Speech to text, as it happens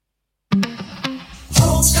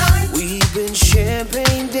We've been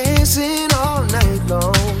champagne dancing all night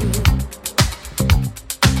long,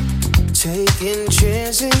 taking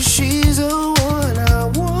chances, she's the one I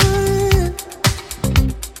want.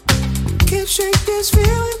 Can't shake this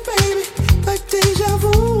feeling, baby, like deja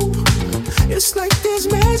vu. It's like there's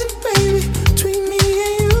magic, baby, between me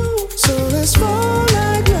and you. So let's fall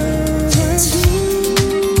like lovers do.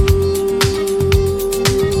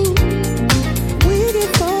 We can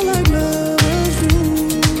fall like lovers do.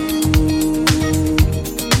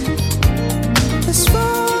 Let's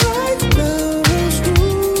fall like lovers do.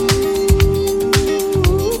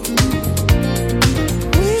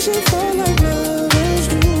 We should fall like lovers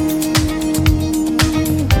do.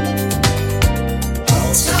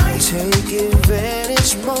 Take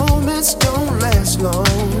advantage, moments don't last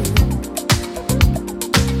long.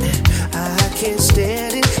 I can't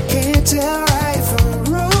stand it, can't tell right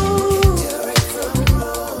from wrong.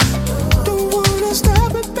 Don't wanna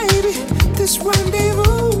stop it, baby, this rendezvous.